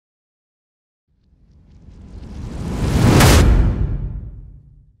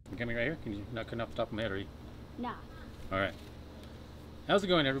coming right here? Can you not cut off the top of my head, are you? Nah. Alright. How's it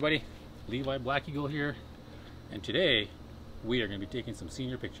going, everybody? Levi Black Eagle here. And today, we are going to be taking some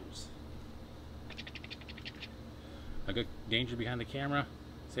senior pictures. I got Danger behind the camera.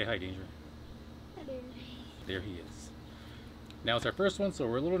 Say hi, Danger. Hello. There he is. Now it's our first one, so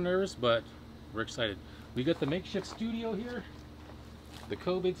we're a little nervous, but we're excited. We got the makeshift studio here.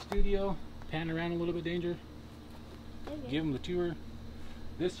 The Big studio. Pan around a little bit, Danger. Okay. Give them the tour.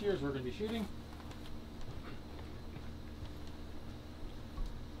 This year's we're going to be shooting.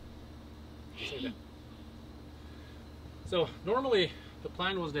 So normally the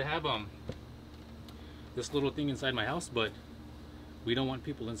plan was to have this little thing inside my house, but we don't want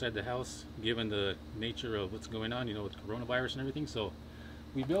people inside the house given the nature of what's going on, you know, with coronavirus and everything. So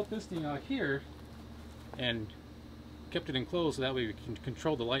we built this thing out here and kept it enclosed so that way we can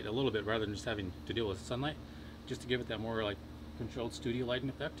control the light a little bit rather than just having to deal with sunlight, just to give it that more like controlled studio lighting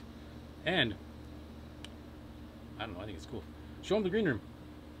effect. And I don't know, I think it's cool. Show them the green room.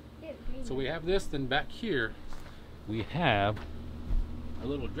 Yeah, green So we have this, then back here we have a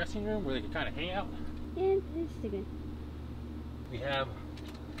little dressing room where they can kind of hang out. Yeah, this is good. We have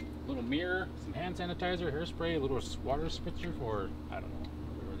a little mirror, some hand sanitizer, hairspray, a little water spritzer for, I don't know,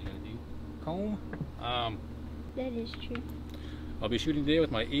 what are they going to do? Comb. That is true. I'll be shooting today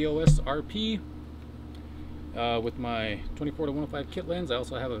with my EOS RP with my 24 to 105 kit lens. I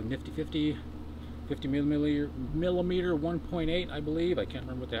also have a nifty 50 millimeter 1.8, I believe. I can't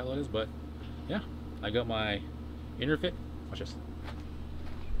remember what the hell it is, but yeah. I got my Interfit. Watch this.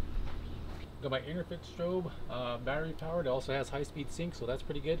 Got my Interfit strobe, battery powered. It also has high-speed sync, so that's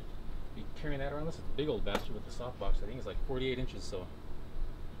pretty good. Be carrying that around. This is a big old bastard with the softbox. I think it's like 48 inches, so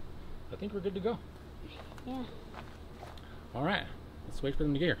I think we're good to go. Yeah. All right, let's wait for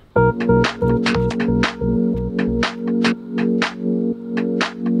them to get here.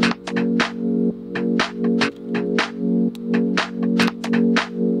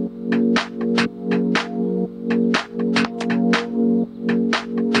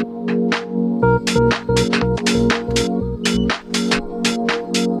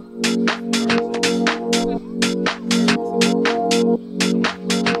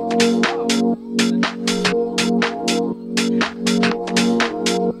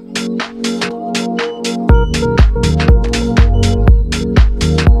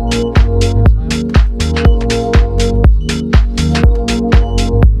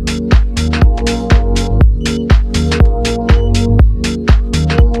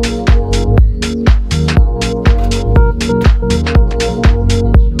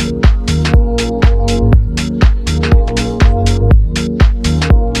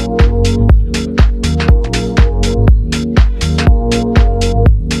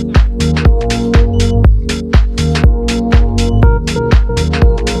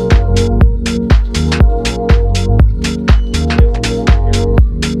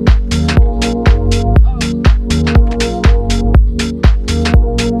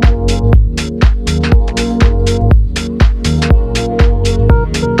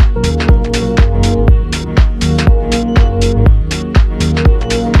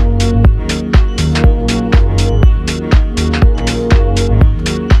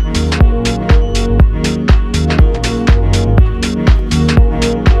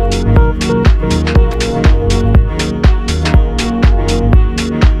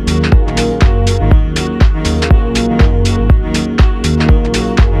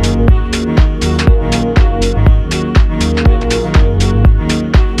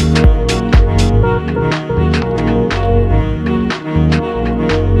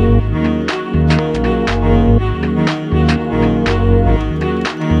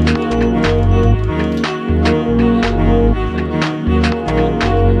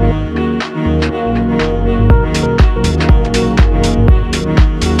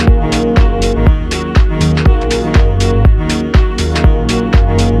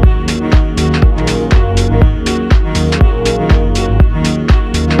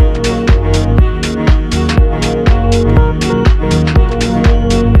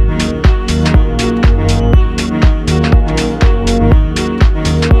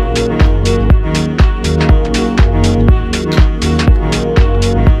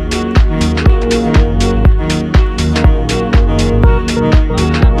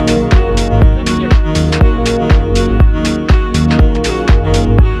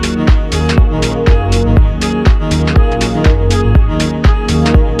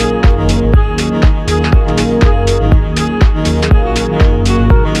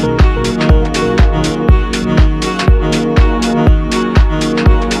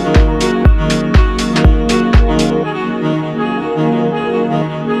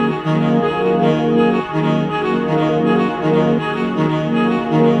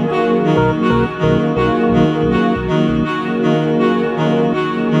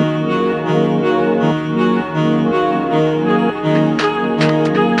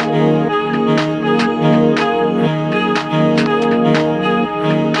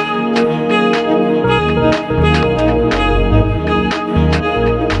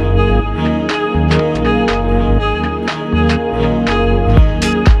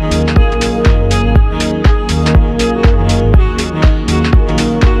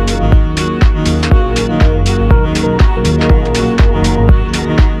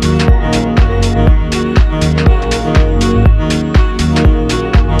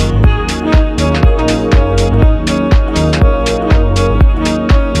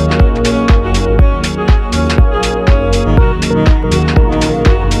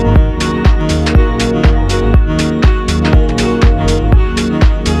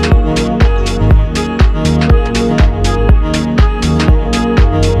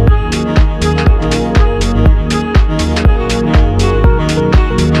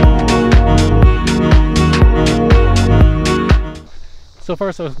 So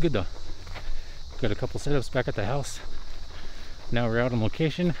far so good though. Got a couple setups back at the house. Now we're out on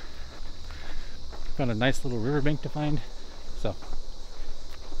location. Found a nice little riverbank to find. So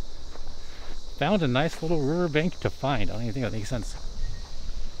found a nice little riverbank to find. I don't even think that makes sense.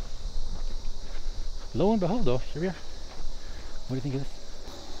 Lo and behold though, here we are. What do you think of this?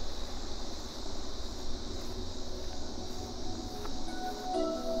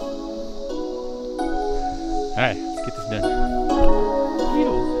 Alright, let's get this done.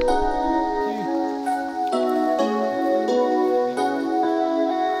 Mosquitoes.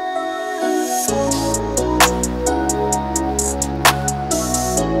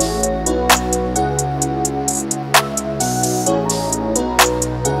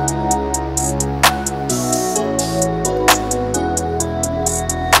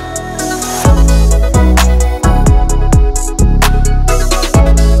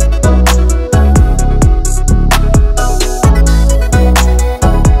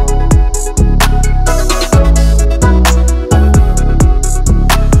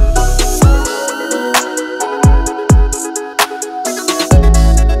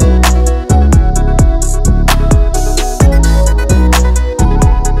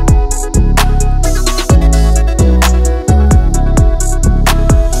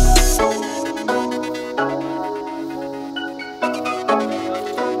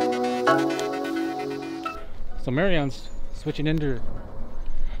 So Marion's switching into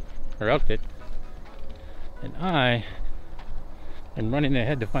her outfit, and I am running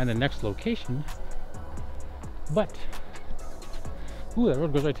ahead to find the next location. But, ooh, that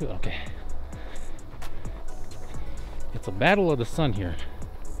road goes right to it. Okay. It's a battle of the sun here.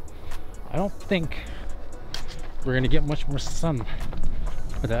 I don't think we're gonna get much more sun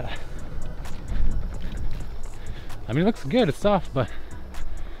with that. I mean, it looks good, it's soft, but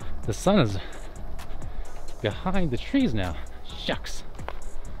the sun is behind the trees now. Shucks.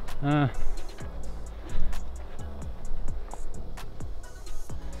 I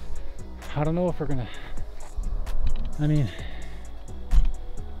don't know if we're gonna, I mean,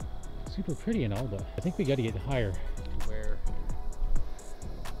 super pretty and all, but I think we gotta get higher. Where?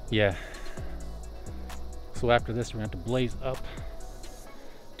 Yeah. So after this, we're gonna have to blaze up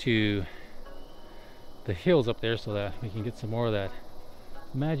to the hills up there so that we can get some more of that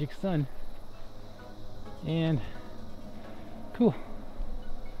magic sun. And cool.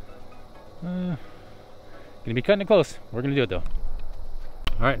 Gonna be cutting it close. We're gonna do it though.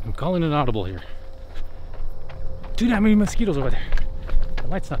 All right, I'm calling an audible here. Too damn many mosquitoes over there. The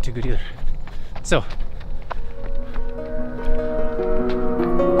light's not too good either. So.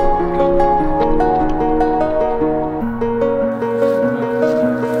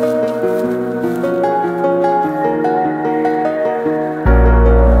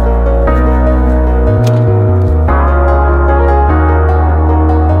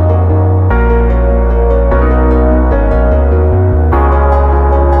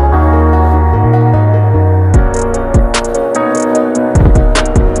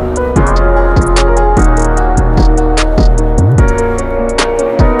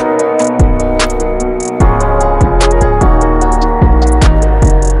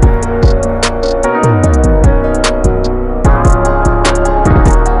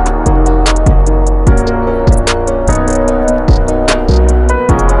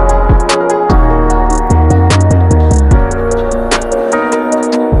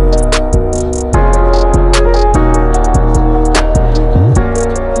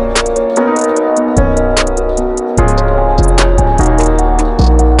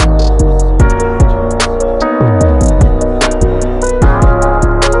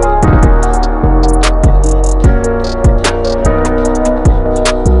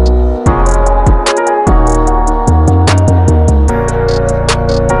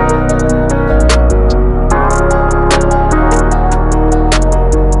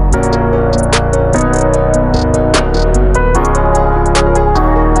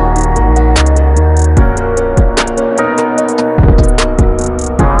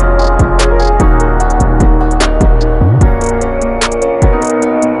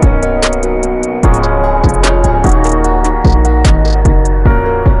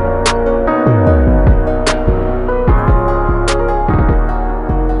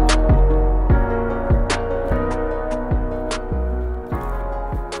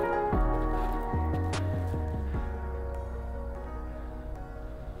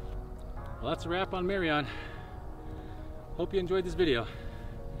 Well, that's a wrap on Marion. Hope you enjoyed this video.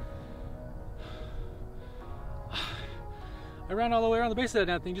 I ran all the way around the base of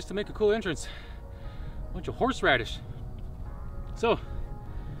that damn thing just to make a cool entrance. Bunch of horseradish. So,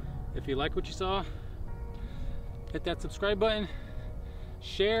 if you like what you saw, hit that subscribe button,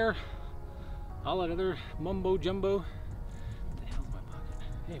 share, all that other mumbo jumbo. What the hell's in my pocket?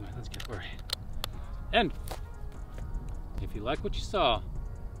 Hey, my lens cap. All right. And if you like what you saw,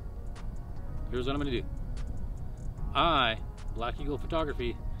 here's what I'm gonna do. I, Black Eagle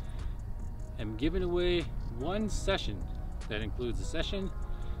Photography, am giving away one session that includes the session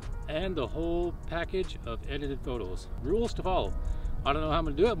and the whole package of edited photos. Rules to follow. I don't know how I'm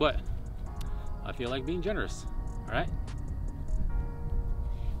gonna do it, but I feel like being generous. All right.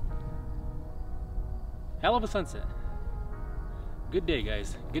 Hell of a sunset. Good day,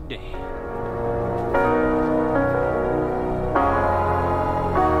 guys. Good day.